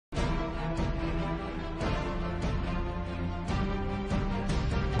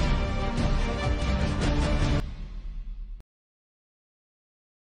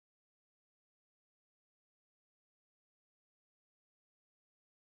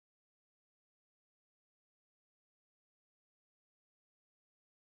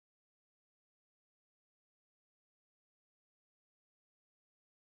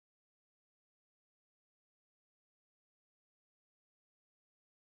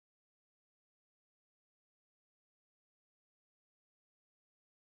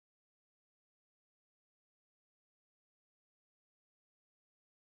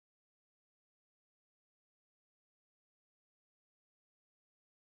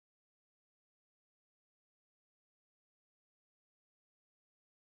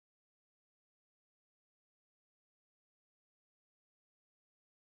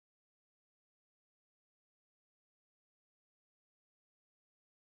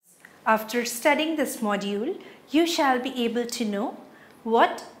After studying this module, you shall be able to know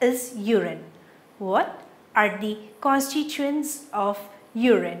what is urine, what are the constituents of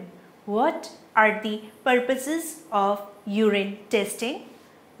urine, what are the purposes of urine testing,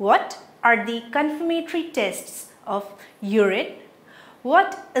 what are the confirmatory tests of urine,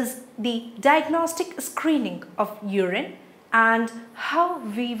 what is the diagnostic screening of urine, and how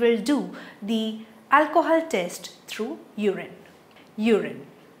we will do the alcohol test through urine. Urine.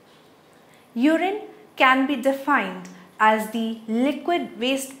 Urine can be defined as the liquid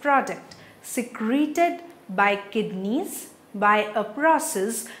waste product secreted by kidneys by a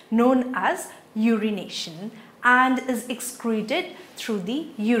process known as urination and is excreted through the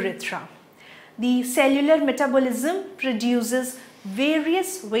urethra. The cellular metabolism produces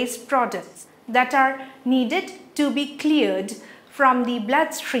various waste products that are needed to be cleared from the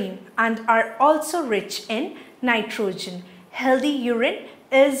bloodstream and are also rich in nitrogen. Healthy urine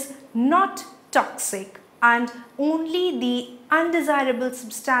is not toxic and only the undesirable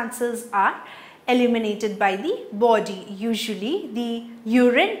substances are eliminated by the body. Usually the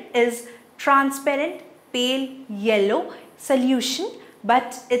urine is transparent, pale yellow solution,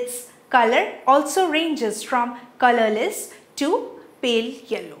 but its color also ranges from colorless to pale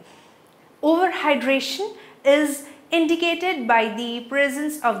yellow. Overhydration is indicated by the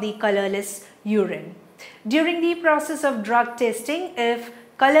presence of the colorless urine. During the process of drug testing, if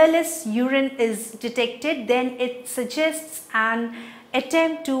colorless urine is detected, then it suggests an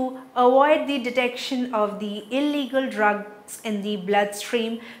attempt to avoid the detection of the illegal drugs in the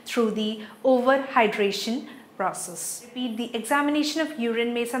bloodstream through the overhydration process. The examination of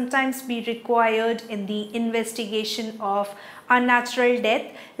urine may sometimes be required in the investigation of unnatural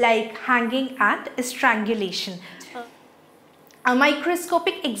death like hanging and strangulation. A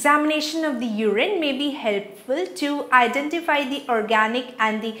microscopic examination of the urine may be helpful to identify the organic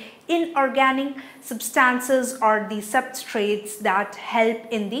and the inorganic substances or the substrates that help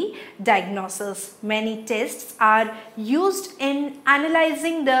in the diagnosis. Many tests are used in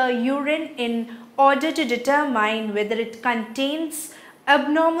analyzing the urine in order to determine whether it contains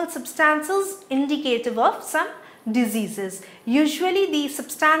abnormal substances indicative of some diseases. Usually the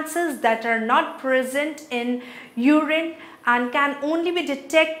substances that are not present in urine and can only be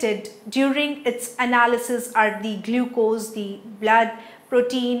detected during its analysis are the glucose, the blood,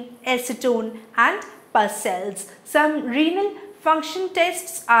 protein, acetone and pus cells. Some renal function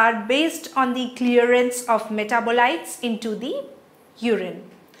tests are based on the clearance of metabolites into the urine.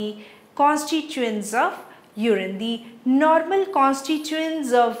 The constituents of urine. The normal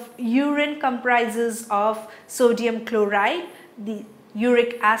constituents of urine comprises of sodium chloride, the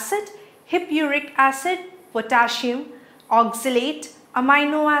uric acid, hippuric acid, potassium, oxalate,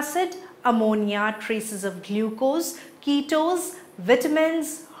 amino acid, ammonia, traces of glucose, ketones,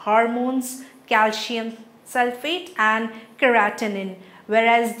 vitamins, hormones, calcium sulfate and creatinine,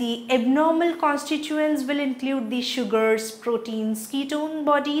 whereas the abnormal constituents will include the sugars, proteins, ketone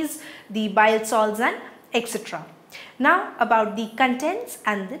bodies, the bile salts and etc. Now about the contents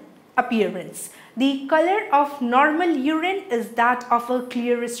and the appearance. The color of normal urine is that of a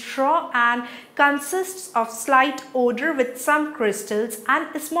clear straw and consists of slight odor with some crystals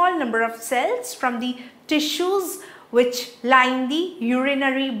and a small number of cells from the tissues which line the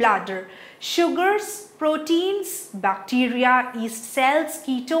urinary bladder. Sugars, proteins, bacteria, yeast cells,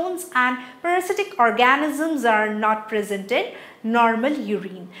 ketones and parasitic organisms are not present in normal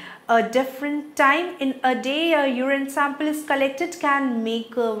urine. A different time in a day a urine sample is collected can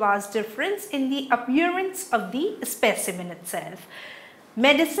make a vast difference in the appearance of the specimen itself.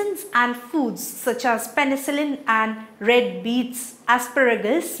 Medicines and foods such as penicillin and red beets,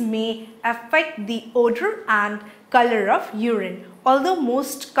 asparagus may affect the odor and color of urine. Although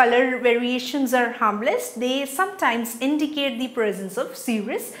most color variations are harmless, they sometimes indicate the presence of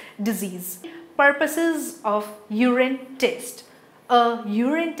serious disease. Purposes of urine test. A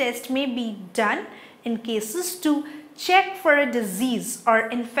urine test may be done in cases to check for a disease or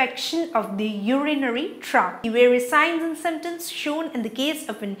infection of the urinary tract. The various signs and symptoms shown in the case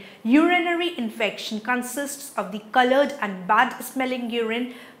of an urinary infection consists of the colored and bad smelling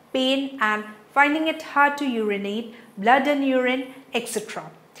urine, pain and finding it hard to urinate, blood in urine, etc.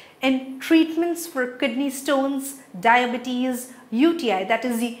 In treatments for kidney stones, diabetes, UTI, that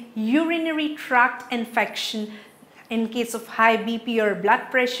is the urinary tract infection, in case of high BP or blood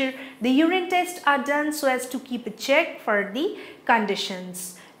pressure, the urine tests are done so as to keep a check for the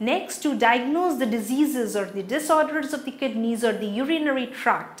conditions. Next, to diagnose the diseases or the disorders of the kidneys or the urinary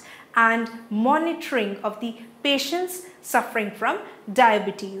tract and monitoring of the patients suffering from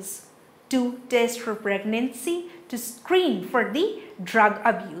diabetes. To test for pregnancy, to screen for the drug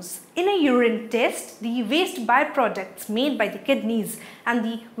abuse. In a urine test, the waste byproducts made by the kidneys and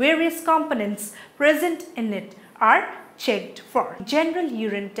the various components present in it are checked for. General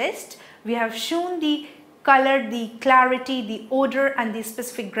urine test, we have shown the color, the clarity, the odor and the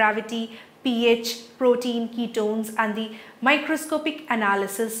specific gravity, pH, protein, ketones and the microscopic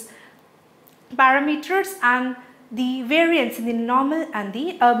analysis parameters and the variance in the normal and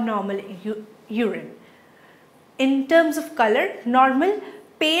the abnormal urine. In terms of color, normal,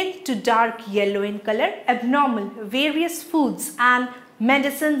 pale to dark yellow in color, abnormal, various foods and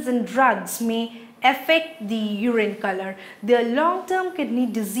medicines and drugs may affect the urine color. The long-term kidney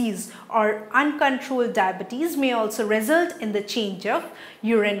disease or uncontrolled diabetes may also result in the change of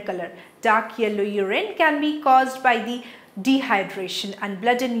urine color. Dark yellow urine can be caused by the dehydration and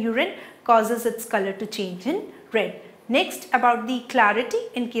blood in urine causes its color to change in red. Next, about the clarity.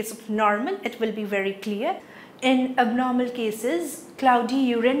 In case of normal, it will be very clear. In abnormal cases, cloudy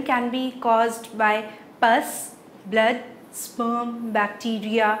urine can be caused by pus, blood, sperm,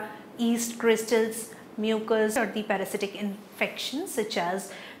 bacteria, yeast crystals, mucus or the parasitic infections such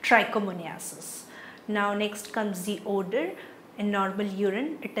as trichomoniasis. Now next comes the odor. In normal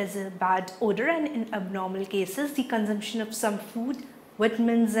urine, it is a bad odor, and in abnormal cases, the consumption of some food,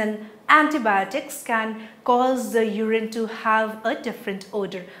 vitamins and antibiotics can cause the urine to have a different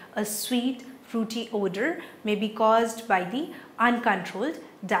odor. A sweet, fruity odor may be caused by the uncontrolled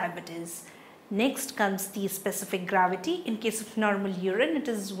diabetes. Next comes the specific gravity. In case of normal urine, it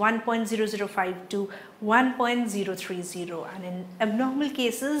is 1.005 to 1.030, and in abnormal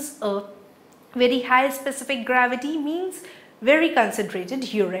cases, a very high specific gravity means very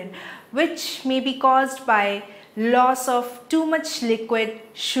concentrated urine, which may be caused by loss of too much liquid,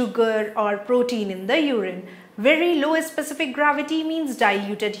 sugar or protein in the urine. Very low specific gravity means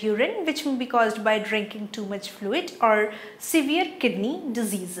diluted urine, which may be caused by drinking too much fluid or severe kidney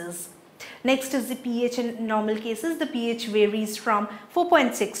diseases. Next is the pH. In normal cases, the pH varies from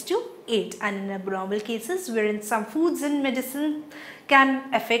 4.6 to 8, and in abnormal cases wherein some foods and medicine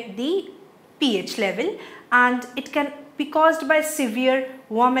can affect the pH level, and it can be caused by severe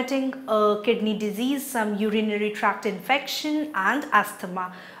vomiting, kidney disease, some urinary tract infection and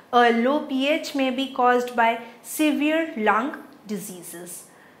asthma. A low pH may be caused by severe lung diseases.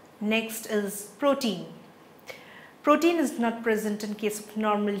 Next is protein. Protein is not present in case of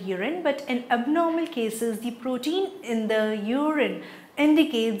normal urine, but in abnormal cases, the protein in the urine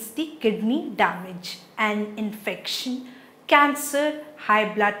indicates the kidney damage and infection, cancer,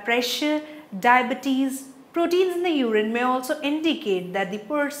 high blood pressure, diabetes. Proteins in the urine may also indicate that the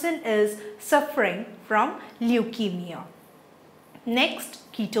person is suffering from leukemia.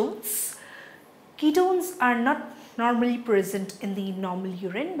 Next, ketones. Ketones are not normally present in the normal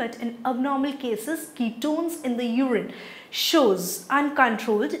urine, but in abnormal cases, ketones in the urine shows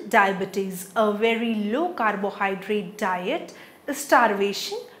uncontrolled diabetes, a very low carbohydrate diet,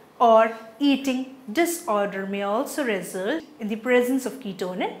 starvation or eating disorder may also result in the presence of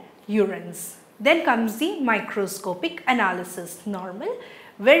ketone in urines. Then comes the microscopic analysis. Normal,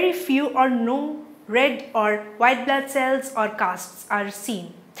 very few or no red or white blood cells or casts are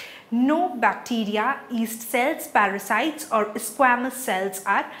seen. No bacteria, yeast cells, parasites or squamous cells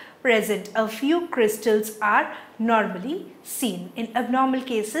are present. A few crystals are normally seen. In abnormal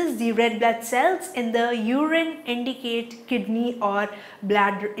cases, the red blood cells in the urine indicate kidney or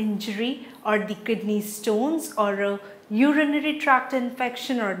bladder injury or the kidney stones or a urinary tract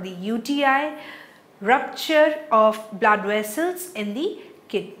infection or the UTI, rupture of blood vessels in the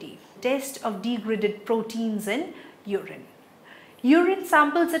kidney. Test of degraded proteins in urine. Urine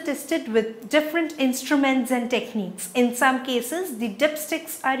samples are tested with different instruments and techniques. In some cases, the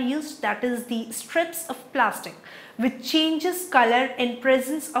dipsticks are used, that is the strips of plastic, which changes color in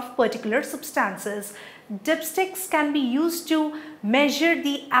presence of particular substances. Dipsticks can be used to measure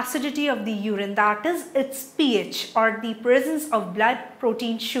the acidity of the urine, that is its pH, or the presence of blood,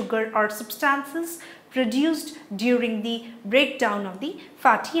 protein, sugar or substances produced during the breakdown of the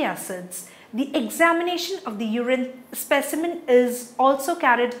fatty acids. The examination of the urine specimen is also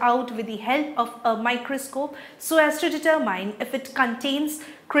carried out with the help of a microscope so as to determine if it contains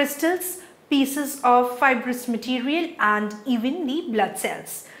crystals, pieces of fibrous material and even the blood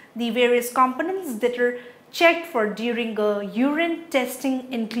cells. The various components that are checked for during a urine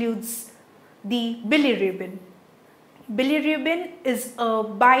testing includes the bilirubin. Bilirubin is a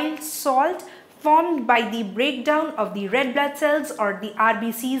bile salt formed by the breakdown of the red blood cells or the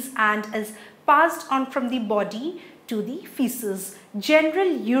RBCs and is passed on from the body to the feces. General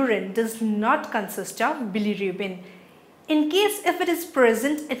urine does not consist of bilirubin. In case if it is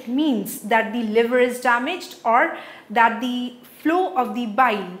present, it means that the liver is damaged or that the flow of the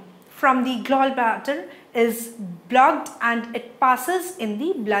bile from the gallbladder is blocked and it passes in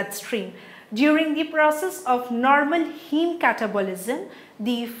the bloodstream. During the process of normal heme catabolism,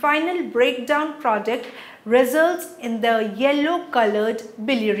 the final breakdown product results in the yellow colored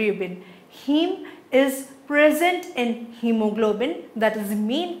bilirubin. Heme is present in hemoglobin, that is the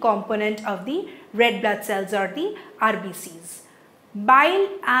main component of the red blood cells or the RBCs. Bile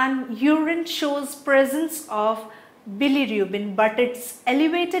and urine shows presence of bilirubin, but its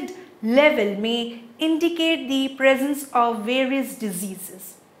elevated level may indicate the presence of various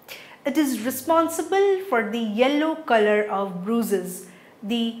diseases. It is responsible for the yellow color of bruises,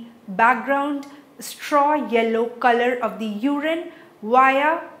 the background straw yellow color of the urine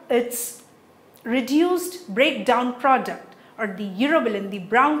via its reduced breakdown product, or the urobilin, the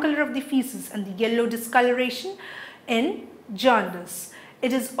brown color of the feces, and the yellow discoloration in jaundice.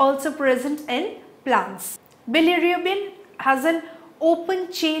 It is also present in plants. Bilirubin has an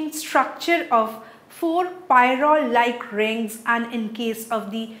open chain structure of 4 pyrrole-like rings, and in case of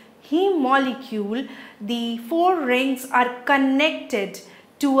the heme molecule, the 4 rings are connected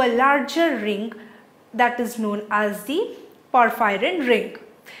to a larger ring that is known as the porphyrin ring.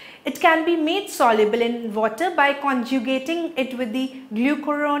 It can be made soluble in water by conjugating it with the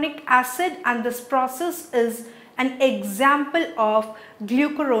glucuronic acid, and this process is an example of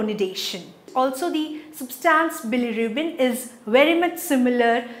glucuronidation. Also, the substance bilirubin is very much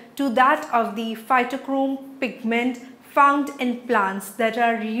similar to that of the phytochrome pigment found in plants that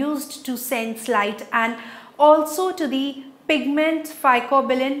are used to sense light, and also to the pigment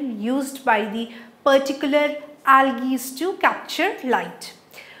phycobilin used by the particular algae to capture light.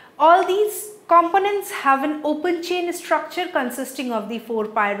 All these components have an open chain structure consisting of the 4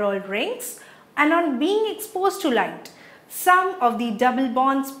 pyrrole rings, and on being exposed to light, some of the double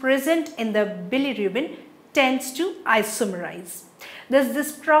bonds present in the bilirubin tends to isomerize. Thus,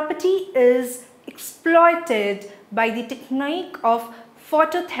 this property is exploited by the technique of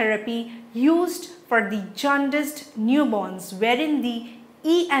phototherapy used for the jaundiced newborns, wherein the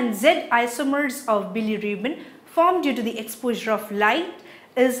E and Z isomers of bilirubin formed due to the exposure of light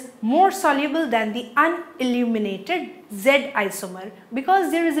is more soluble than the unilluminated Z isomer, because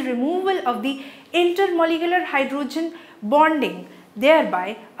there is a removal of the intermolecular hydrogen bonding,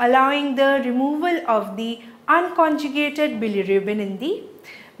 thereby allowing the removal of the unconjugated bilirubin in the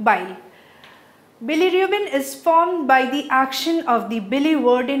bile. Bilirubin is formed by the action of the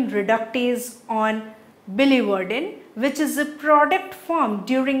biliverdin reductase on biliverdin, which is a product formed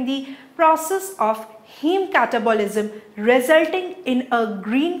during the process of heme catabolism, resulting in a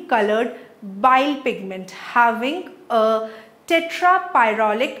green colored bile pigment having a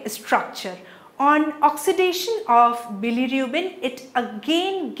tetrapyrrolic structure. On oxidation of bilirubin, it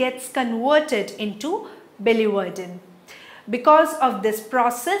again gets converted into biliverdin. Because of this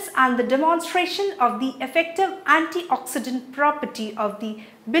process and the demonstration of the effective antioxidant property of the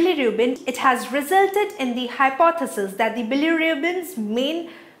bilirubin, it has resulted in the hypothesis that the bilirubin's main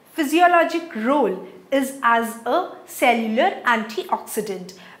physiologic role is as a cellular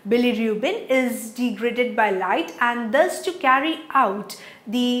antioxidant. Bilirubin is degraded by light, and thus to carry out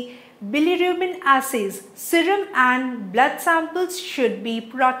the bilirubin assays, serum and blood samples should be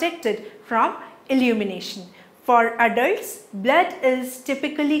protected from illumination. For adults, blood is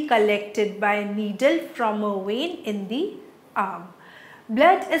typically collected by a needle from a vein in the arm.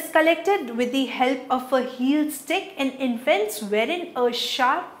 Blood is collected with the help of a heel stick in infants, wherein a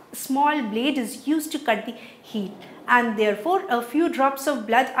sharp small blade is used to cut the heel, and therefore a few drops of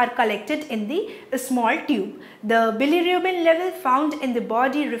blood are collected in the small tube. The bilirubin level found in the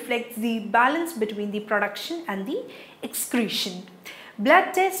body reflects the balance between the production and the excretion.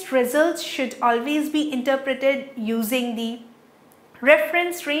 Blood test results should always be interpreted using the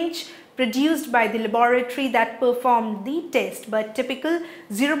reference range produced by the laboratory that performed the test, but typical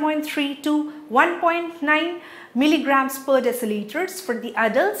 0.3 to 1.9 milligrams per deciliters for the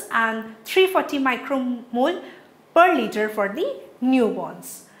adults and 340 micromole per liter for the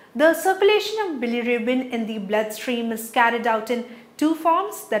newborns. The circulation of bilirubin in the bloodstream is carried out in 2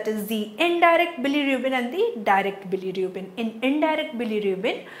 forms, that is the indirect bilirubin and the direct bilirubin. In indirect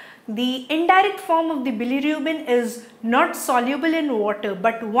bilirubin, the indirect form of the bilirubin is not soluble in water,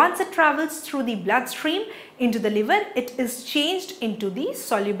 but once it travels through the bloodstream into the liver, it is changed into the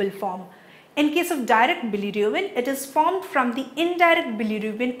soluble form. In case of direct bilirubin, it is formed from the indirect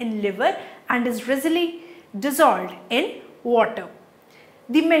bilirubin in liver and is readily dissolved in water.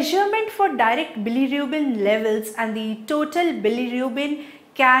 The measurement for direct bilirubin levels and the total bilirubin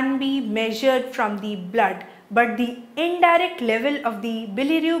can be measured from the blood but the indirect level of the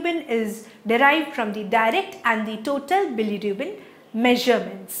bilirubin is derived from the direct and the total bilirubin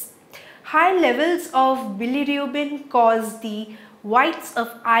measurements. High levels of bilirubin cause the whites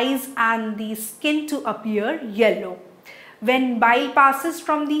of eyes and the skin to appear yellow. When bile passes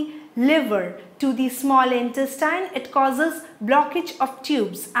from the liver to the small intestine, it causes blockage of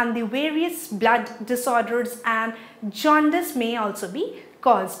tubes, and the various blood disorders and jaundice may also be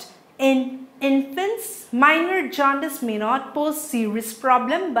caused. In infants, minor jaundice may not pose serious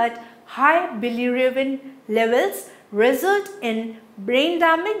problem, but high bilirubin levels result in brain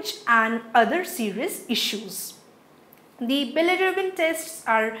damage and other serious issues. The bilirubin tests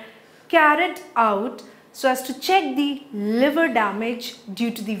are carried out so as to check the liver damage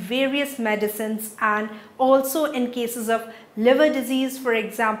due to the various medicines, and also in cases of liver disease, for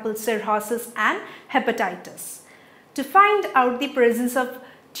example cirrhosis and hepatitis. To find out the presence of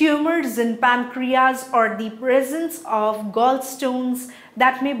tumors in pancreas or the presence of gallstones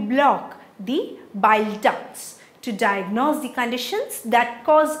that may block the bile ducts. To diagnose the conditions that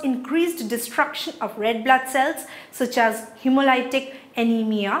cause increased destruction of red blood cells such as hemolytic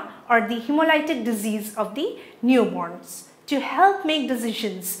anemia or the hemolytic disease of the newborns. To help make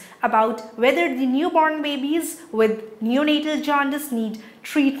decisions about whether the newborn babies with neonatal jaundice need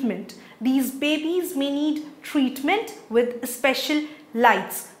treatment. These babies may need treatment with special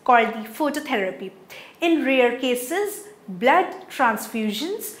lights called the phototherapy. In rare cases, blood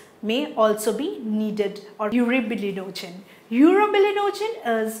transfusions may also be needed, or urobilinogen. Urobilinogen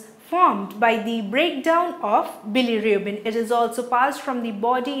is formed by the breakdown of bilirubin. It is also passed from the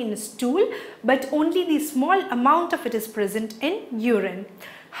body in stool, but only the small amount of it is present in urine.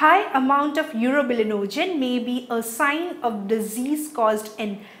 High amount of urobilinogen may be a sign of disease caused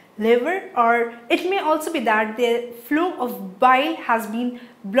in liver, or it may also be that the flow of bile has been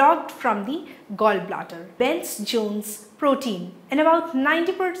blocked from the gallbladder. Bence-Jones protein in about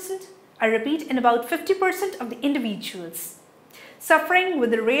 90%, I repeat, in about 50% of the individuals suffering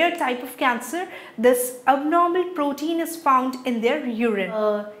with a rare type of cancer, this abnormal protein is found in their urine.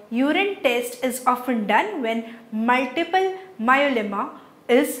 A urine test is often done when multiple myeloma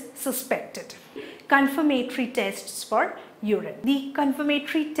is suspected. Confirmatory tests for urine. The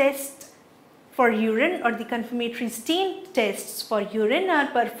confirmatory test for urine or the confirmatory stain tests for urine are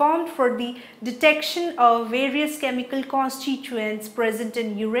performed for the detection of various chemical constituents present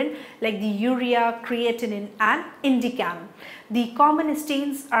in urine like the urea, creatinine and indican. The common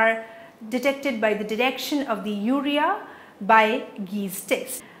stains are detected by the detection of the urea by Guy's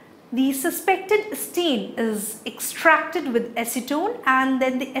test. The suspected stain is extracted with acetone, and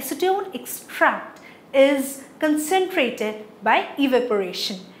then the acetone extract is concentrated by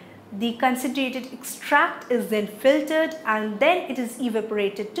evaporation. The concentrated extract is then filtered and then it is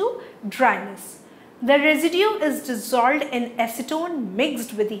evaporated to dryness. The residue is dissolved in acetone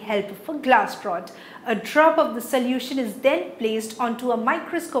mixed with the help of a glass rod. A drop of the solution is then placed onto a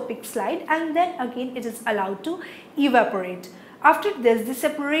microscopic slide and then again it is allowed to evaporate. After this, the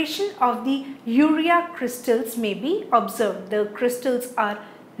separation of the urea crystals may be observed. The crystals are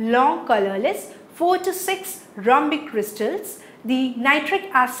long, colorless, 4 to 6 rhombic crystals. The nitric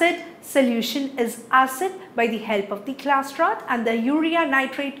acid solution is acid by the help of the glass rod, and the urea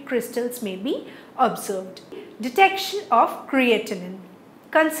nitrate crystals may be observed. Detection of creatinine.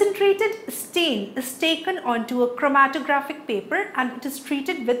 Concentrated stain is taken onto a chromatographic paper and it is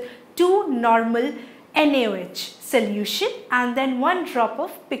treated with 2 normal NaOH solution and then 1 drop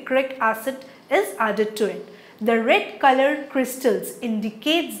of picric acid is added to it. The red colored crystals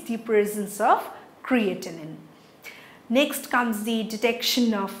indicates the presence of creatinine. Next comes the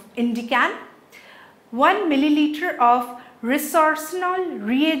detection of indican. 1 milliliter of resorcinol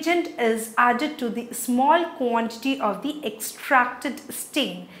reagent is added to the small quantity of the extracted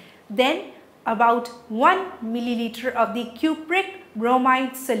stain. Then about 1 milliliter of the cupric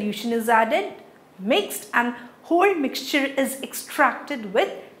bromide solution is added, mixed, and whole mixture is extracted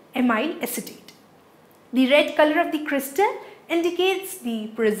with amyl acetate. The red color of the crystal indicates the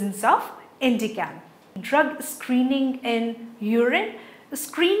presence of indican. Drug screening in urine. The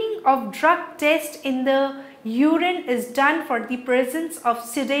screening of drug test in the urine is done for the presence of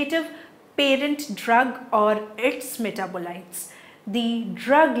sedative parent drug or its metabolites. The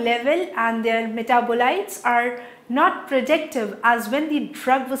drug level and their metabolites are not predictive as when the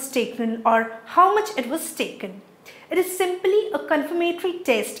drug was taken or how much it was taken. It is simply a confirmatory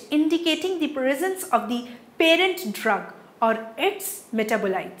test indicating the presence of the parent drug or its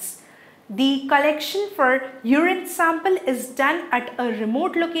metabolites. The collection for urine sample is done at a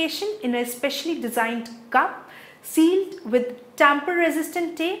remote location in a specially designed cup. sealed with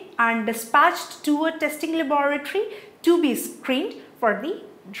tamper-resistant tape and dispatched to a testing laboratory to be screened for the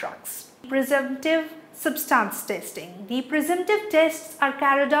drugs. Presumptive substance testing. The presumptive tests are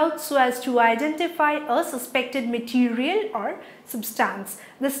carried out so as to identify a suspected material or substance.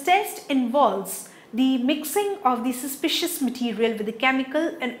 This test involves the mixing of the suspicious material with the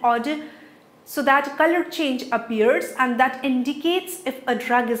chemical in order so that a color change appears and that indicates if a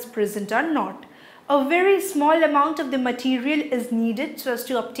drug is present or not. A very small amount of the material is needed so as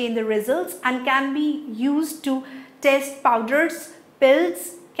to obtain the results and can be used to test powders,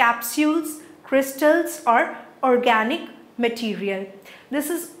 pills, capsules, crystals or organic material. This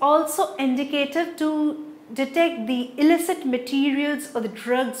is also indicative to detect the illicit materials or the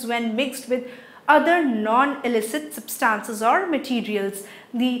drugs when mixed with other non-illicit substances or materials.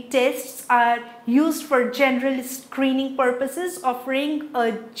 The tests are used for general screening purposes, offering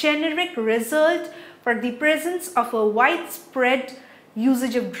a generic result for the presence of a widespread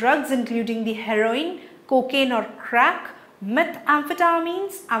usage of drugs including the heroin, cocaine or crack,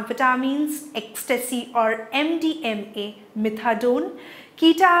 methamphetamines, amphetamines, ecstasy or MDMA, methadone,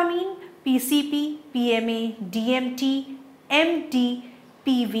 ketamine, PCP, PMA, DMT, MD,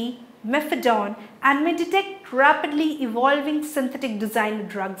 PV, methadone, and may detect rapidly evolving synthetic designer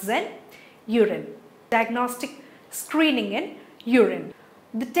drugs in urine. Diagnostic screening in urine.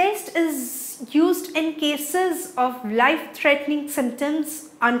 The test is used in cases of life-threatening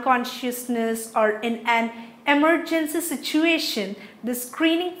symptoms, unconsciousness, or in an emergency situation. The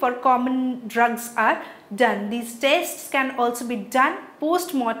screening for common drugs are done. These tests can also be done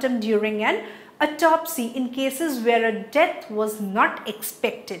post-mortem during an autopsy in cases where a death was not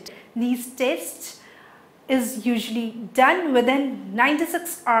expected. These tests is usually done within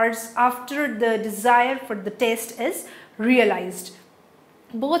 96 hours after the desire for the test is realized.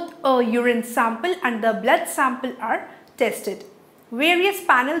 Both a urine sample and the blood sample are tested. Various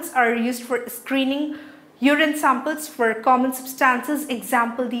panels are used for screening urine samples for common substances.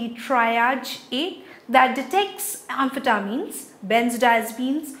 Example, the triage A that detects amphetamines,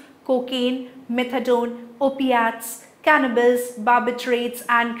 benzodiazepines, cocaine, methadone, opiates, cannabis, barbiturates,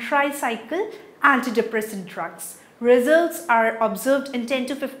 and tricycle antidepressant drugs. Results are observed in 10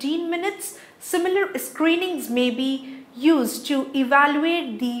 to 15 minutes. Similar screenings may be used to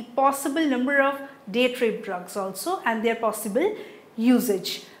evaluate the possible number of day trip drugs also and their possible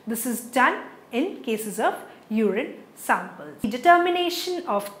usage. This is done in cases of urine samples. The determination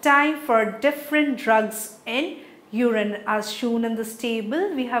of time for different drugs in urine, as shown in this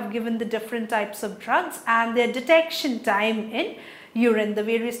table, we have given the different types of drugs and their detection time in urine. The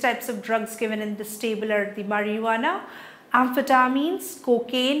various types of drugs given in this table are the marijuana, amphetamines,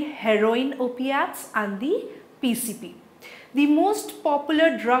 cocaine, heroin, opiates, and the PCP. The most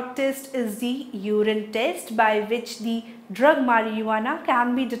popular drug test is the urine test, by which the drug marijuana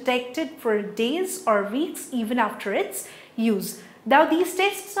can be detected for days or weeks even after its use. Now, these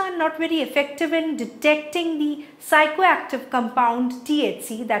tests are not very effective in detecting the psychoactive compound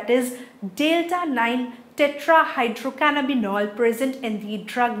THC, that is delta 9 tetrahydrocannabinol present in the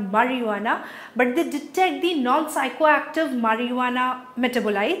drug marijuana, but they detect the non-psychoactive marijuana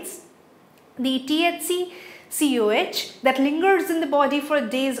metabolites, the THC COH, that lingers in the body for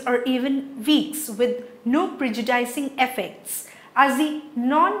days or even weeks with no prejudicing effects. As the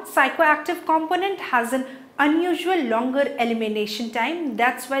non-psychoactive component has an unusual longer elimination time,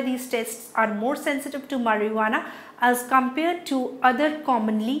 that's why these tests are more sensitive to marijuana as compared to other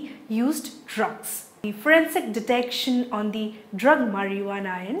commonly used drugs. The forensic detection on the drug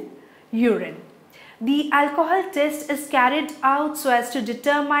marijuana in urine. The alcohol test is carried out so as to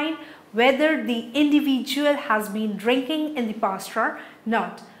determine whether the individual has been drinking in the past or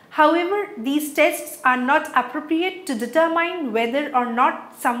not. However, these tests are not appropriate to determine whether or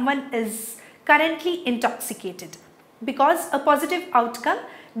not someone is currently intoxicated, because a positive outcome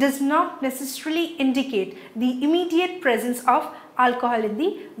does not necessarily indicate the immediate presence of alcohol in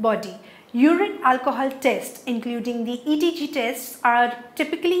the body. Urine alcohol tests, including the ETG tests, are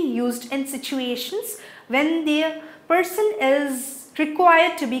typically used in situations when the person is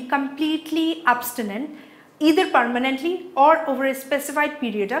required to be completely abstinent, either permanently or over a specified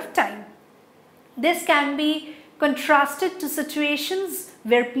period of time. This can be contrasted to situations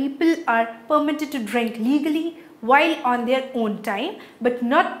where people are permitted to drink legally while on their own time, but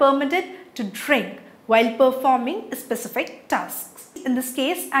not permitted to drink while performing specific tasks. In this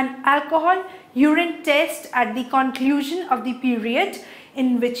case, an alcohol urine test at the conclusion of the period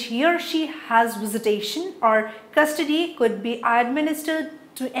in which he or she has visitation or custody could be administered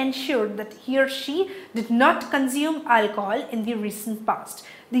to ensure that he or she did not consume alcohol in the recent past.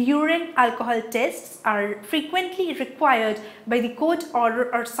 The urine alcohol tests are frequently required by the court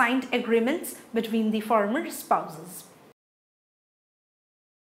order or signed agreements between the former spouses.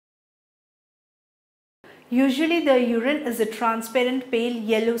 Usually the urine is a transparent pale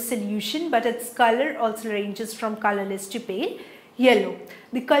yellow solution, but its color also ranges from colorless to pale yellow.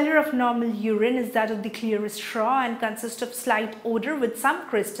 The color of normal urine is that of the clearest straw and consists of slight odor with some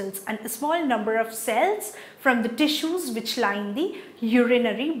crystals and a small number of cells from the tissues which line the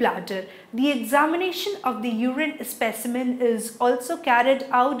urinary bladder. The examination of the urine specimen is also carried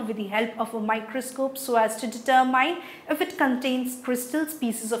out with the help of a microscope so as to determine if it contains crystals,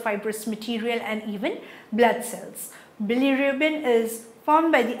 pieces of fibrous material and even blood cells. Bilirubin is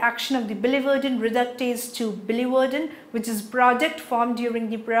formed by the action of the biliverdin reductase to biliverdin, which is product formed during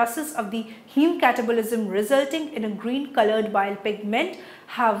the process of the heme catabolism, resulting in a green colored bile pigment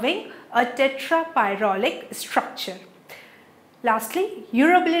having a tetrapyrrolic structure. Lastly,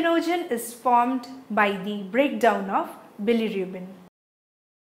 urobilinogen is formed by the breakdown of bilirubin.